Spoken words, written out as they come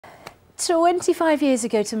25 years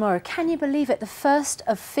ago tomorrow, can you believe it? The first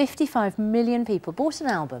of 55 million people bought an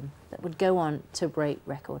album that would go on to break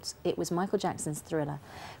records. It was Michael Jackson's Thriller,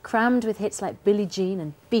 crammed with hits like Billie Jean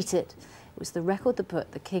and Beat It. It was the record that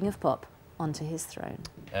put the king of pop onto his throne.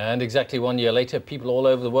 And exactly 1 year later, people all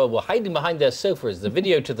over the world were hiding behind their sofas. The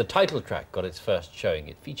video to the title track got its first showing.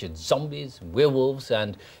 It featured zombies, werewolves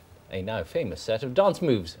and a now famous set of dance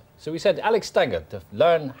moves. So we sent Alex Stanger to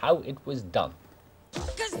learn how it was done.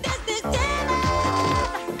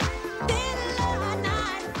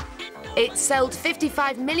 It sold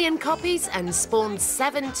 55 million copies and spawned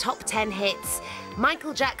 7 top 10 hits.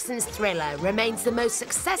 Michael Jackson's Thriller remains the most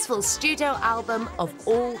successful studio album of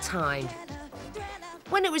all time.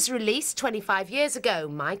 When it was released 25 years ago,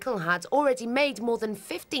 Michael had already made more than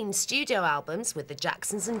 15 studio albums with the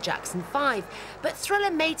Jacksons and Jackson 5, but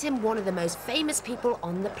Thriller made him one of the most famous people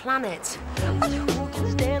on the planet.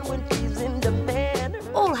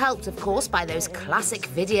 All helped, of course, by those classic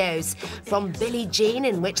videos, from Billie Jean,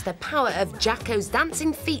 in which the power of Jacko's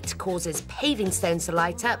dancing feet causes paving stones to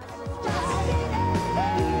light up,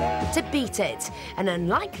 to Beat It, an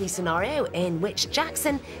unlikely scenario in which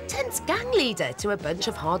Jackson turns gang leader to a bunch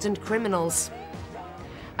of hardened criminals.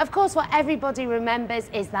 Of course, what everybody remembers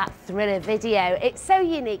is that Thriller video. It's so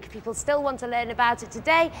unique, people still want to learn about it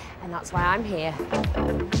today, and that's why I'm here.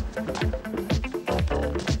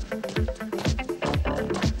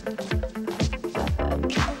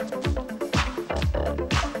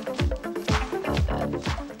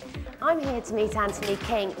 I'm here to meet Anthony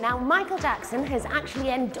King. Now, Michael Jackson has actually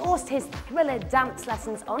endorsed his Thriller dance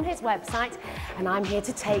lessons on his website, and I'm here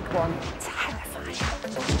to take one. Terrifying.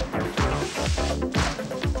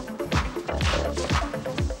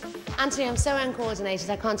 Anthony, I'm so uncoordinated,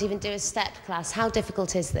 I can't even do a step class. How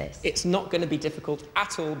difficult is this? It's not going to be difficult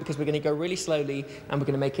at all because we're going to go really slowly and we're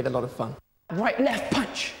going to make it a lot of fun. Right, left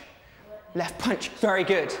punch. Left punch, very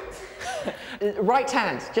good. Right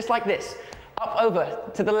hand, just like this. Up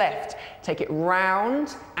over to the left, take it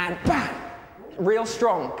round and bang, real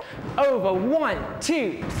strong. Over 1,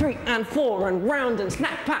 2, 3 and 4 and round and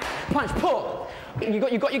snap, back, punch, pull. You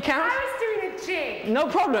got your count? I was doing a jig. No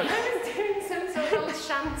problem. I was doing some sort of old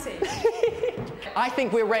shanty. I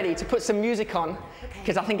think we're ready to put some music on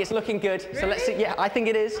because I think it's looking good. Really? So let's see. Yeah, I think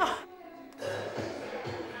it is. Oh.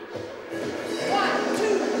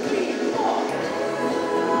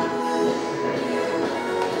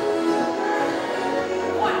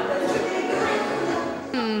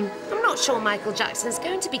 I'm not sure Michael Jackson's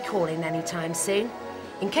going to be calling anytime soon.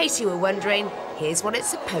 In case you were wondering, here's what it's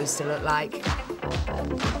supposed to look like.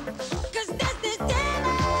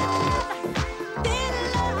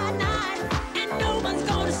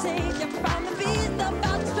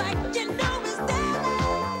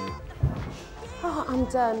 Oh, I'm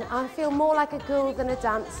done. I feel more like a girl than a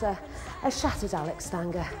dancer. A shattered Alex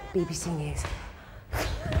Stanger, BBC News.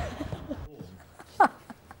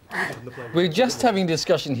 We're just having a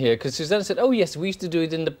discussion here because Susanna said, oh yes, we used to do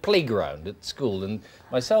it in the playground at school, and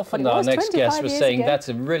myself and our next guest were saying that's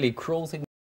a really cruel thing